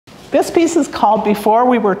This piece is called Before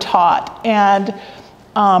We Were Taught, and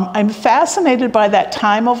I'm fascinated by that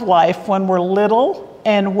time of life when we're little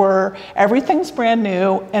and everything's brand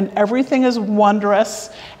new and everything is wondrous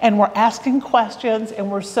and we're asking questions and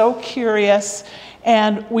we're so curious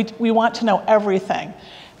and we want to know everything.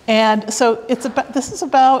 And so this is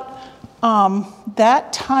about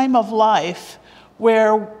that time of life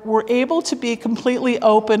where we're able to be completely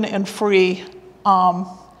open and free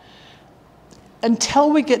until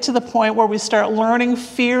we get to the point where we start learning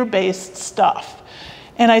fear-based stuff.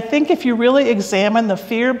 And I think if you really examine the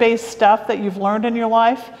fear-based stuff that you've learned in your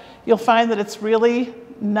life, you'll find that it's really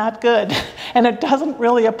not good and it doesn't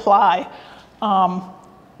really apply.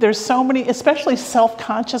 There's so many, especially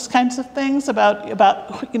self-conscious kinds of things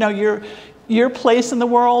about your place in the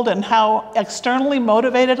world and how externally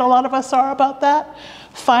motivated a lot of us are about that.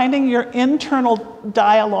 Finding your internal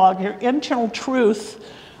dialogue, your internal truth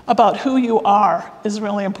about who you are is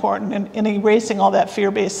really important in erasing all that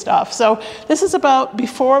fear-based stuff. So this is about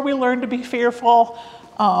before we learn to be fearful,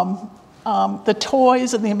 the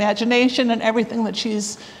toys and the imagination and everything that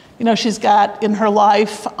she's got in her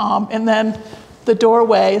life, and then the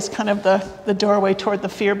doorway is kind of the doorway toward the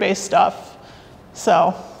fear-based stuff.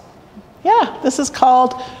 So yeah, this is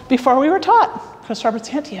called Before We Were Taught, Chris Robert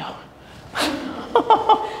Santio.